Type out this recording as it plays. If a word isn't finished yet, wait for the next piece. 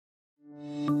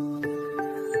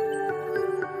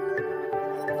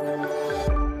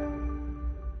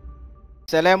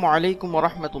আসসালামু আলাইকুম ওয়া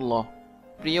রাহমাতুল্লাহ।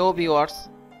 প্রিয় ভিউয়ার্স,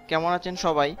 কেমন আছেন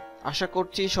সবাই? আশা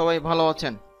করছি সবাই ভালো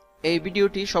আছেন। এই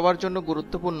ভিডিওটি সবার জন্য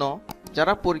গুরুত্বপূর্ণ।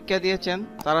 যারা পরীক্ষা দিয়েছেন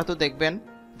তারা তো দেখবেন,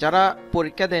 যারা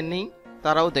পরীক্ষা দেননি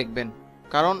তারাও দেখবেন,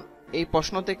 কারণ এই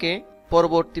প্রশ্ন থেকে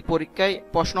পরবর্তী পরীক্ষায়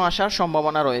প্রশ্ন আসার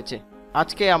সম্ভাবনা রয়েছে।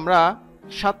 আজকে আমরা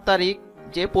 7 তারিখ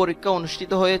যে পরীক্ষা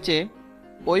অনুষ্ঠিত হয়েছে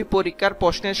ওই পরীক্ষার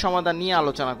প্রশ্নের সমাধান নিয়ে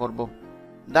আলোচনা করব।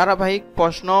 ধারাবাহিক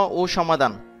প্রশ্ন ও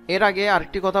সমাধান। এর আগে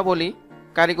আরেকটি কথা বলি,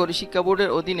 কারিগরি শিক্ষা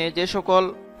বোর্ডের অধীনে যে সকল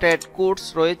ট্রেড কোর্স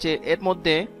রয়েছে এর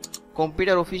মধ্যে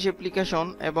কম্পিউটার অফিস অ্যাপ্লিকেশন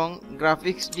এবং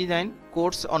গ্রাফিক্স ডিজাইন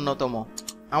কোর্স অন্যতম।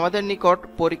 আমাদের নিকট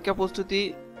পরীক্ষা প্রস্তুতি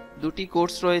দুটি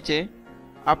কোর্স রয়েছে।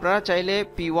 আপনারা চাইলে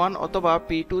P1 অথবা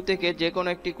P2 থেকে যে কোনো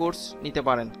একটি কোর্স নিতে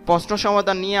পারেন। প্রশ্ন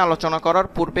সমাধান নিয়ে আলোচনা করার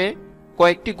পূর্বে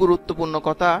কয়েকটি গুরুত্বপূর্ণ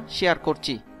কথা শেয়ার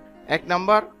করছি। 1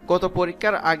 নাম্বার, গত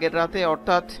পরীক্ষার আগের রাতে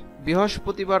অর্থাৎ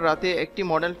বৃহস্পতিবার রাতে একটি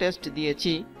মডেল টেস্ট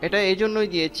দিয়েছি। এটা এই জন্যই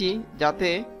দিয়েছি যাতে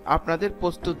আপনাদের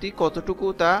প্রস্তুতি কতটুকু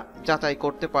তা যাচাই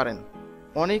করতে পারেন।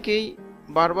 অনেকেই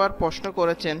বারবার প্রশ্ন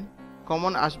করেছেন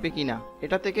কমন আসবে কিনা,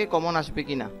 এটা থেকে কমন আসবে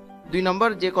কিনা। 2 নম্বর,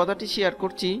 যে কথাটি শেয়ার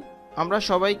করছি, আমরা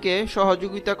সবাইকে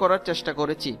সহযোগিতা করার চেষ্টা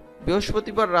করেছি।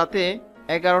 বৃহস্পতিবার রাতে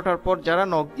 11টার পর যারা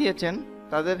নক দিয়েছেন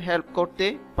তাদের হেল্প করতে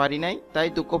পারি নাই, তাই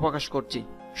দুঃখ প্রকাশ করছি।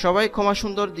 সবাই ক্ষমা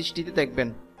সুন্দর দৃষ্টিতে দেখবেন।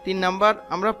 3 নাম্বার,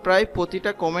 আমরা প্রায়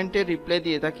প্রতিটা কমেন্টে রিপ্লাই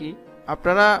দিয়ে থাকি।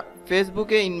 আপনারা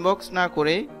ফেসবুকে ইনবক্স না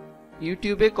করে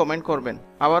ইউটিউবে কমেন্ট করবেন।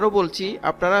 আবারও বলছি,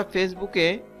 আপনারা ফেসবুকে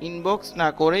ইনবক্স না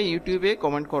করে ইউটিউবে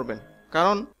কমেন্ট করবেন,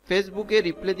 কারণ ফেসবুকে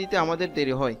রিপ্লাই দিতে আমাদের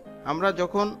দেরি হয়। আমরা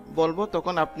যখন বলবো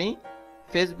তখন আপনি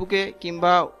ফেসবুকে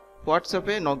কিংবা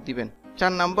হোয়াটসঅ্যাপে নক দিবেন।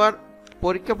 4 নাম্বার,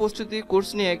 পরীক্ষা প্রস্তুতি কোর্স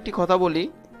নিয়ে একটি কথা বলি।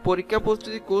 পরীক্ষা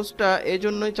প্রস্তুতি কোর্সটা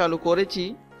এজন্যই চালু করেছি,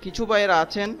 কিছু ভাইয়েরা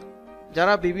আছেন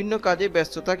যারা বিভিন্ন কাজে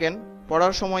ব্যস্ত থাকেন,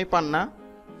 পড়ার সময় পান না,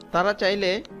 তারা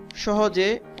চাইলে সহজে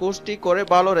কোর্সটি করে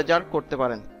ভালো রেজাল্ট করতে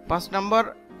পারেন। 5 নাম্বার,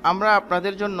 আমরা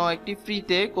আপনাদের জন্য একটি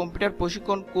ফ্রিতে কম্পিউটার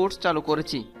প্রশিক্ষণ কোর্স চালু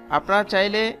করেছি। আপনারা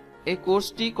চাইলে এই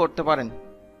কোর্সটি করতে পারেন।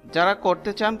 যারা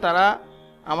করতে চান তারা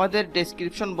আমাদের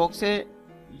ডেসক্রিপশন বক্সে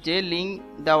যে লিঙ্ক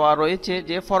দেওয়া রয়েছে,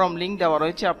 যে ফর্ম লিঙ্ক দেওয়া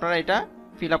রয়েছে, আপনারা এটা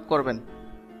ফিল আপ করবেন।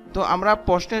 তো আমরা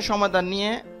প্রশ্নের সমাধান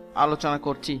নিয়ে আলোচনা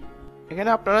করছি। এখানে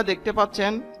আপনারা দেখতে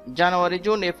পাচ্ছেন জানুয়ারি,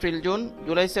 June, April, June,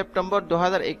 July, September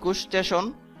 2021 session.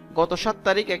 গত 7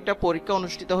 তারিখ একটা পরীক্ষা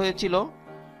অনুষ্ঠিত হয়েছিল।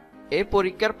 এই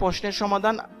পরীক্ষার প্রশ্নের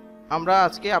সমাধান আমরা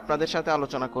আজকে আপনাদের সাথে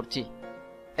আলোচনা করছি।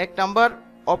 1 নাম্বার,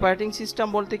 অপারেটিং সিস্টেম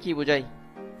বলতে কি বোঝায়?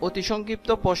 অতি সংক্ষিপ্ত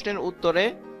প্রশ্নের উত্তরে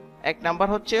 1 নাম্বার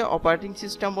হচ্ছে অপারেটিং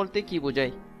সিস্টেম বলতে কি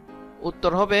বোঝায়।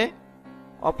 উত্তর হবে,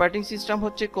 অপারেটিং সিস্টেম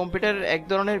হচ্ছে কম্পিউটারের এক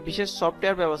ধরনের বিশেষ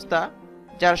সফটওয়্যার ব্যবস্থা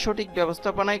যার সঠিক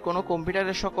ব্যবস্থাপনায় কোনো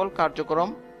কম্পিউটারের সকল কার্যক্রম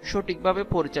সঠিকভাবে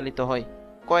পরিচালিত হয়।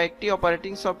 কয়েকটি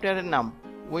অপারেটিং সফটওয়্যারের নাম: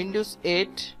 উইন্ডোজ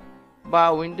 8 বা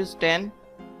উইন্ডোজ 10,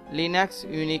 লিনাক্স,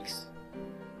 ইউনিক্স।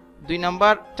 2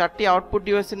 নাম্বার, 4টি আউটপুট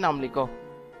ডিভাইসের নাম লিখো: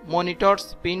 monitors,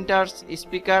 printers,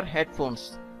 speaker, headphones.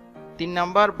 3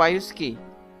 number, bias কি?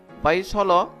 বায়োস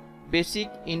হলো বেসিক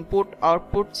ইনপুট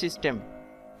আউটপুট সিস্টেম।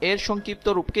 এর সংক্ষিপ্ত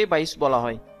রূপকে বায়োস বলা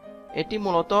হয়। এটি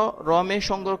মূলত রমে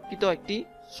সংরক্ষিত একটি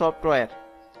সফটওয়্যার।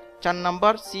 4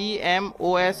 নাম্বার,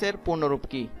 CMOS এর পূর্ণরূপ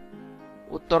কি?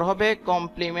 উত্তর হবে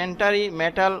complimentary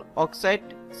metal oxide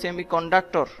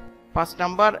semiconductor. 5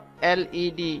 number,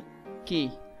 LED কি?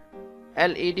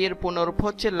 LED এর পূর্ণরূপ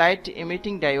হচ্ছে লাইট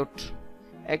এমিটিং ডায়োড।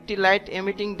 একটি লাইট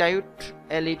এমিটিং ডায়োড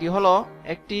LED হলো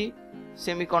একটি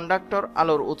সেমিকন্ডাক্টর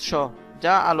আলোর উৎস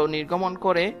যা আলো নির্গমন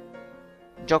করে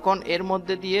যখন এর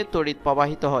মধ্যে দিয়ে তড়িৎ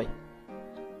প্রবাহিত হয়।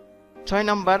 6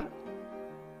 নাম্বার,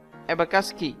 অ্যাবাকাস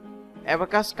কি?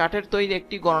 অ্যাবাকাস কাঠের তৈরি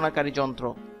একটি গণনাকারী যন্ত্র।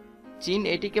 চীন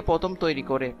এটিকে প্রথম তৈরি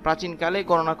করে। প্রাচীনকালে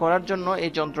গণনা করার জন্য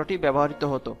এই যন্ত্রটি ব্যবহৃত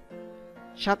হতো।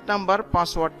 7 নাম্বার,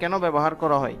 পাসওয়ার্ড কেন ব্যবহার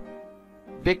করা হয়?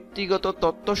 ব্যক্তিগত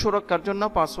তথ্য সুরক্ষার জন্য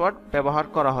পাসওয়ার্ড ব্যবহার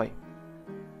করা হয়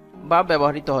বা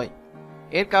ব্যবহৃত হয়।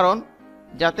 এর কারণ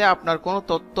যাতে আপনার কোনো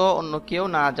তথ্য অন্য কেউ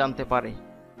না জানতে পারে।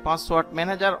 পাসওয়ার্ড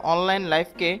ম্যানেজার অনলাইন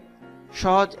লাইফকে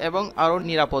সহজ এবং আরও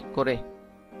নিরাপদ করে।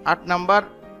 8 নাম্বার,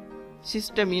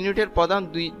 সিস্টেম ইউনিটের প্রধান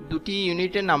দুটি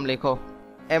ইউনিটের নাম লেখো: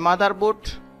 এ motherboard,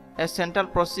 a central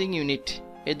processing unit.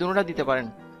 এই দুটোটা দিতে পারেন,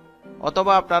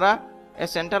 অথবা আপনারা a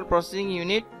central processing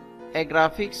unit, A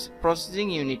graphics processing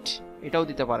unit, এটাও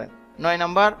দিতে পারেন। 9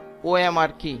 নাম্বার,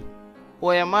 OMR কি?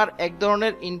 OMR এক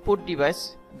ধরনের ইনপুট ডিভাইস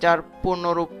যার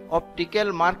পূর্ণরূপ অপটিক্যাল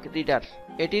মার্ক রিডার।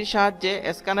 এটির সাহায্যে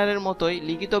স্ক্যানারের মতোই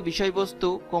লিখিত বিষয়বস্তু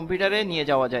কম্পিউটারে নিয়ে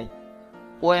যাওয়া যায়।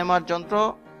 OMR যন্ত্র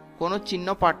কোনো চিহ্ন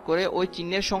পাঠ করে ওই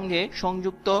চিহ্নের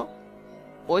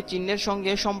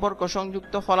সঙ্গে সম্পর্ক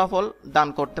সংযুক্ত ফলাফল দান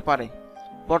করতে পারে।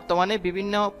 বর্তমানে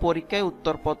বিভিন্ন পরীক্ষায়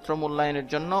উত্তরপত্র মূল্যায়নের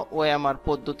জন্য OMR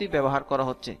পদ্ধতি ব্যবহার করা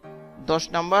হচ্ছে। 10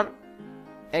 নাম্বার,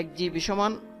 1 GB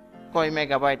সমান কয়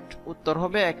মেগাবাইট? উত্তর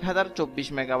হবে 1024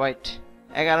 মেগাবাইট।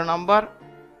 11 নম্বর,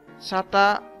 SATA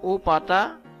ও PATA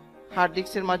হার্ড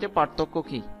ডিস্কের মাঝে পার্থক্য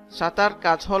কি? SATAর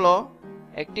কাজ হলো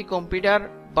একটি কম্পিউটার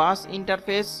বাস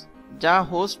ইন্টারফেস যা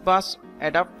হোস্ট বাস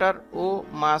অ্যাডাপ্টার ও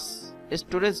মাস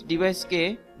স্টোরেজ ডিভাইসকে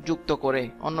যুক্ত করে।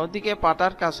 অন্যদিকে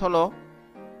PATAর কাজ হলো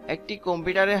একটি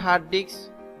কম্পিউটারে হার্ড ডিস্ক,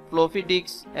 ফ্লপি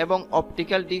ডিস্ক এবং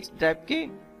অপটিক্যাল ডিস্ক ড্রাইভকে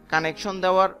কানেকশন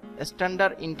দেওয়ার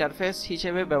স্ট্যান্ডার্ড ইন্টারফেস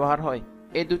হিসেবে ব্যবহার হয়।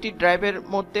 এই দুটি ড্রাইভের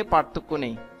মধ্যে পার্থক্য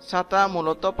নেই। SATA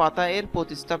মূলত PATA এর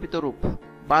প্রতিস্থাপিত রূপ।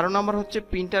 12 নম্বর হচ্ছে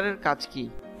প্রিন্টারের কাজ কি?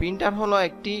 প্রিন্টার হলো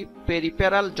একটি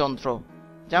পেরিফেরাল যন্ত্র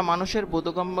যা মানুষের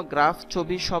বোধগম্য গ্রাফ,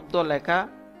 ছবি, শব্দ, লেখা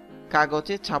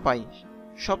কাগজে ছাপায়।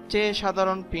 সবচেয়ে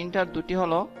সাধারণ প্রিন্টার দুটি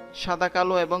হলো সাদা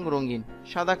কালো এবং রঙিন।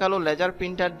 সাদা কালো লেজার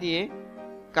প্রিন্টার দিয়ে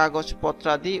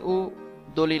কাগজপত্রাদি ও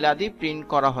দলিলাদি প্রিন্ট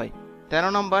করা হয়।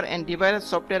 13 নম্বর, অ্যান্টিভাইরাস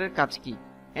সফটওয়্যারের কাজ কি?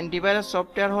 অ্যান্টিভাইরাস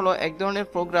সফটওয়্যার হলো এক ধরনের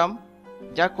প্রোগ্রাম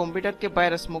যা কম্পিউটারকে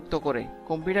ভাইরাস মুক্ত করে,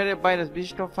 কম্পিউটারে ভাইরাস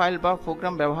বিশিষ্ট ফাইল বা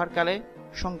প্রোগ্রাম ব্যবহারকালে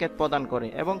সংকেত প্রদান করে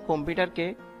এবং কম্পিউটারকে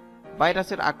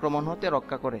ভাইরাসের আক্রমণ হতে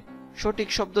রক্ষা করে। সঠিক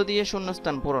শব্দ দিয়ে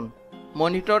শূন্যস্থান পূরণ।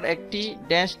 মনিটর একটি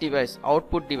dash device,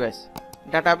 output device.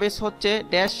 Database হচ্ছে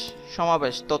ড্যাশ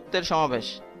সমাবেশ, তথ্যের সমাবেশ।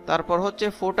 তারপর হচ্ছে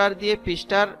ফুটার দিয়ে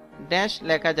পৃষ্ঠার ড্যাশ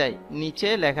লেখা যায়, নিচে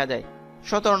লেখা যায়।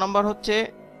 17 নম্বর হচ্ছে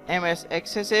MS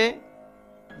এক্সেসে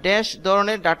ড্যাশ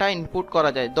ধরনের ডাটা ইনপুট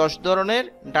করা যায়, 10 ধরনের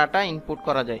ডাটা ইনপুট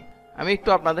করা যায়। আমি একটু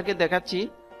আপনাদেরকে দেখাচ্ছি।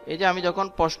 এই যে আমি যখন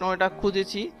প্রশ্ন এটা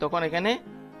খুঁজেছি তখন এখানে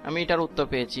আমি এটার উত্তর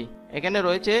পেয়েছি। এখানে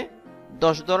রয়েছে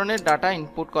 10 ধরনের ডাটা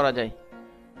ইনপুট করা যায়।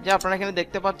 যে আপনারা এখানে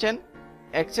দেখতে পাচ্ছেন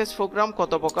অ্যাক্সেস প্রোগ্রাম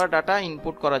কত প্রকার ডাটা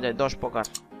ইনপুট করা যায়, 10 প্রকার।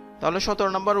 তাহলে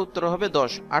 17 নম্বর উত্তর হবে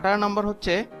 10। 18 নম্বর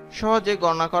হচ্ছে সহজে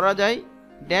গণনা করা যায়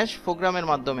ড্যাশ প্রোগ্রামের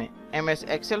মাধ্যমে, MS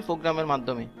এক্সেল প্রোগ্রামের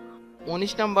মাধ্যমে।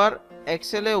 19 নম্বর,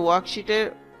 এক্সেলে ওয়ার্কশিটের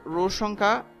রো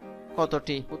সংখ্যা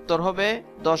কতটি? উত্তর হবে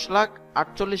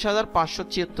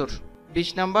 10,48,576। 20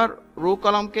 নম্বর, রো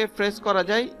কলামকে ফ্রেজ করা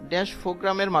যায় ড্যাশ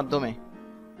প্রোগ্রামের মাধ্যমে।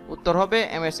 উত্তর হবে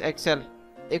MS এক্সেল।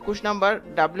 21 নম্বর,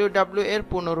 WW এর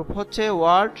পূর্ণরূপ হচ্ছে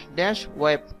ওয়ার্ল্ড ড্যাশ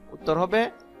ওয়েব। উত্তর হবে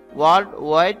ওয়ার্ল্ড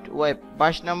ওয়াইড ওয়েব।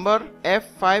 22 নম্বর,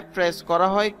 F5 প্রেস করা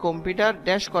হয় কম্পিউটার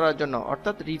ড্যাশ করার জন্য,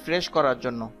 অর্থাৎ রিফ্রেশ করার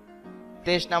জন্য।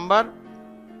 23 নম্বর,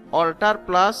 অল্টার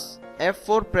প্লাস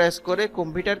F4 প্রেস করে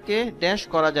কম্পিউটারকে ড্যাশ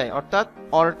করা যায়, অর্থাৎ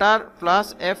অল্টার প্লাস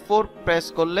F4 প্রেস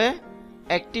করলে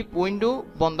একটি উইন্ডো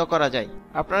বন্ধ করা যায়।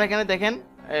 আপনারা এখানে দেখেন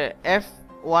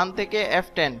F1 থেকে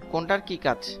F10 কোনটার কি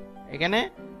কাজ? এখানে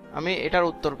আমি এটার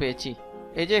উত্তর পেয়েছি।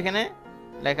 এই যে এখানে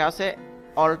লেখা আছে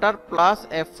অল্টার প্লাস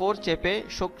F4 চেপে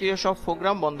সক্রিয় সব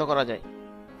প্রোগ্রাম বন্ধ করা যায়।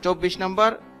 24 নম্বর,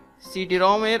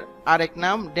 CD-ROM এর আরেক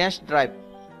নাম ড্যাশ ড্রাইভ,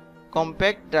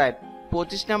 কম্প্যাক্ট ড্রাইভ।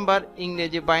 25 নম্বর,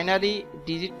 ইংরেজি বাইনারি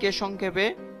ডিজিটকে সংক্ষেপে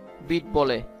বিট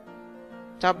বলে।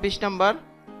 26 নম্বর,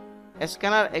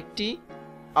 স্ক্যানার একটি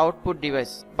আউটপুট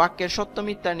ডিভাইস। বাক্যের সত্য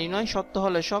মিথ্যা নির্ণয়, সত্য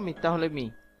হলে স, মিথ্যা হলে মি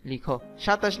লিখো।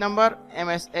 27 নম্বর,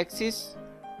 MS এক্সিস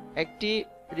একটি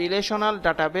রিলেশনাল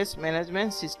ডাটাবেস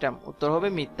ম্যানেজমেন্ট সিস্টেম। উত্তর হবে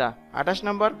মিথ্যা। 28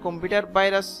 নম্বর, কম্পিউটার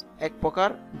ভাইরাস এক প্রকার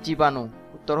জীবাণু।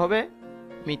 উত্তর হবে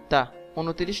মিথ্যা।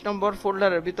 29 নম্বর,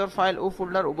 ফোল্ডারের ভিতর ফাইল ও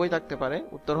ফোল্ডার উভয় থাকতে পারে।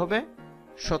 উত্তর হবে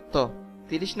সত্য।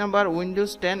 30 নম্বর,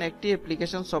 উইন্ডোজ 10 একটি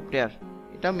অ্যাপ্লিকেশন সফটওয়্যার।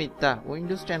 এটা মিথ্যা।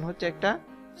 উইন্ডোজ 10 হচ্ছে একটা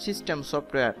সিস্টেম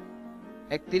সফটওয়্যার।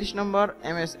 31 নম্বর,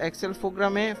 MS এক্সেল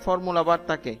প্রোগ্রামে ফর্মুলা বার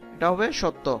থাকে। এটা হবে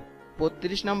সত্য।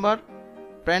 32 নম্বর,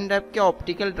 পেন ড্রাইভকে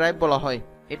অপটিক্যাল ড্রাইভ বলা হয়।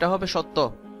 এটা হবে সত্য।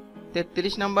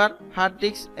 33 নম্বর, হার্ড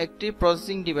ডিস্ক একটি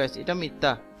প্রসেসিং ডিভাইস। এটা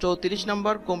মিথ্যা। 34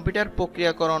 নম্বর, কম্পিউটার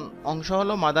প্রক্রিয়াকরণ অংশ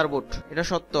হলো মাদারবোর্ড। এটা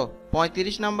সত্য।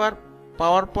 35 নম্বর,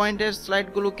 পাওয়ার পয়েন্টের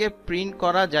স্লাইডগুলোকে প্রিন্ট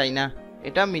করা যায় না।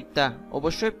 এটা মিথ্যা।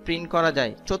 অবশ্যই প্রিন্ট করা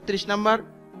যায়। 34 নম্বর,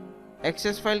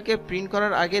 অ্যাক্সেস ফাইলকে প্রিন্ট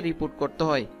করার আগে রিপোর্ট করতে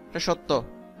হয়। এটা সত্য।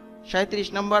 37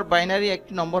 নম্বর, বাইনারি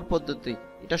একটি নম্বর পদ্ধতি।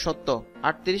 এটা সত্য।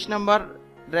 38 নম্বর,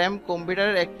 র্যাম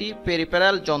কম্পিউটারের একটি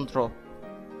পেরিফেরাল যন্ত্র।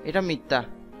 এটা মিথ্যা।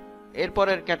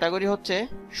 এরপরের ক্যাটাগরি হচ্ছে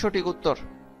সঠিক উত্তর।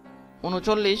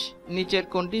 39, নিচের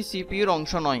কোনটি সিপিইউর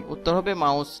অংশ নয়? উত্তর হবে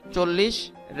মাউস। 40,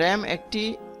 র্যাম একটি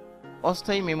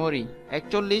অস্থায়ী মেমোরি।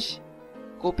 41,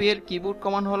 কপির কিবোর্ড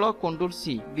কমান্ড হলো Ctrl+C।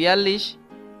 42,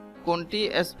 কোনটি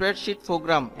spreadsheet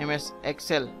programme? MS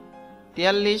Excel.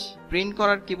 43, print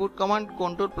করার কিবোর্ড কমান্ড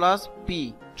Ctrl+P।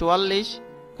 44,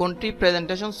 কোনটি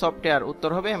প্রেজেন্টেশন সফটওয়্যার?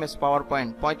 উত্তর হবে MS পাওয়ার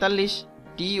পয়েন্ট। 45,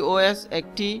 DOS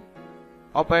একটি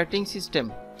অপারেটিং সিস্টেম।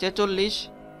 46,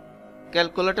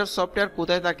 ক্যালকুলেটর সফটওয়্যার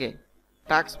কোথায় থাকে?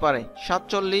 টাস্ক বারে।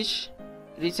 47,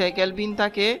 রিসাইকেল বিন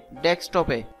থাকে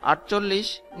ডেস্কটপে। 48,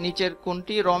 নিচের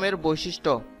কোনটি রমের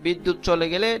বৈশিষ্ট্য? বিদ্যুৎ চলে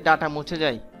গেলে ডাটা মুছে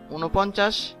যায়।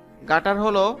 49, গাটার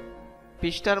হলো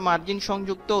পৃষ্ঠার মার্জিন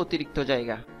সংযুক্ত অতিরিক্ত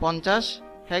জায়গা। 50,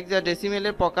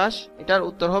 হেক্সাডেসিমেলের প্রকাশ। এটার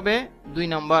উত্তর হবে 2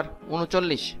 নম্বর।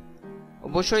 39,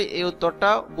 অবশ্যই এই উত্তরটা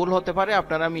ভুল হতে পারে,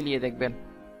 আপনারা মিলিয়ে দেখবেন।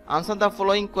 Answer the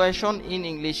following question in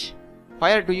English.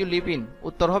 Where do you live in?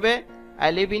 উত্তর হবে আই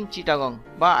লিভ ইন চিটাগং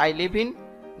বা আই লিভ ইন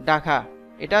ঢাকা।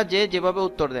 এটা যে যেভাবে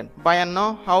উত্তর দেন। 52,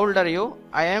 how old are you?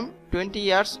 I am 20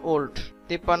 years old.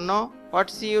 53,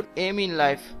 what's your aim in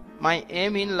life? My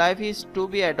M in life is two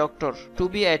B a doctor, two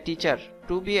B a teacher,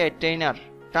 two B a trainer.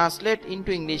 Translate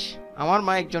into English. আমার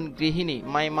মা একজন গৃহিণী।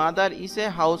 My mother is a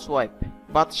house wife.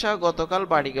 বাদশাহ গতকাল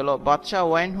বাড়ি গেল। বাদশাহ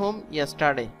went home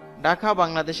yesterday. Dhaka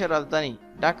বাংলাদেশের রাজধানী।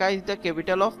 Dhaka is the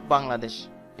capital of Bangladesh.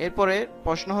 এরপরে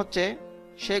প্রশ্ন হচ্ছে,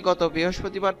 সে গত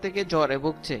বৃহস্পতিবার থেকে জ্বরে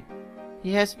ভুগছে।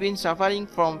 He has been suffering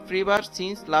from fever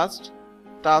since last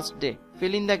Thursday.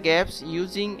 Fill in the gaps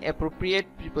using appropriate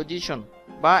preposition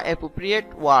বা অ্যাপ্রোপ্রিয়েট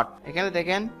ওয়ার্ড। এখানে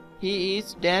দেখেন, he is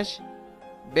dash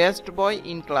best boy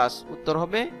in class. উত্তর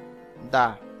হবে দা,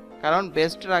 কারণ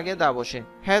বেস্টের আগে দা বসে।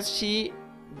 Has she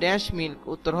dash milk?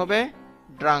 উত্তর হবে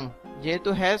ড্রাং। যেহেতু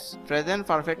হ্যাজ প্রেজেন্ট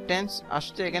পারফেক্ট টেন্স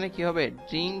আসছে, এখানে কি হবে?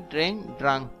 Drink, ড্রেঙ্ক,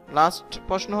 drank. লাস্ট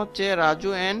প্রশ্ন হচ্ছে,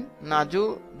 Raju and Naju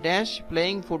dash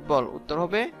playing football. উত্তর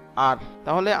হবে আর।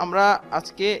 তাহলে আমরা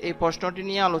আজকে এই প্রশ্নটি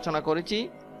নিয়ে আলোচনা করেছি।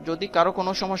 যদি কারো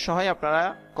কোনো সমস্যা হয় আপনারা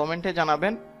কমেন্টে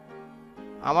জানাবেন।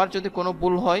 আমার যদি কোনো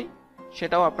ভুল হয়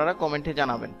সেটাও আপনারা কমেন্টে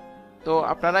জানাবেন। তো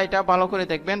আপনারা এটা ভালো করে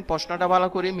দেখবেন, প্রশ্নটা ভালো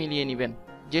করে মিলিয়ে নেবেন।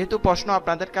 যেহেতু প্রশ্ন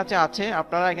আপনাদের কাছে আছে,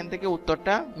 আপনারা এখান থেকে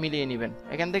উত্তরটা মিলিয়ে নেবেন।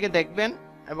 এখান থেকে দেখবেন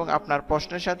এবং আপনার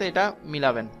প্রশ্নের সাথে এটা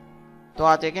মিলাবেন। তো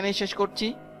আজ এখানেই শেষ করছি।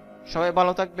 সবাই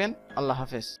ভালো থাকবেন। আল্লাহ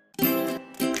হাফেজ।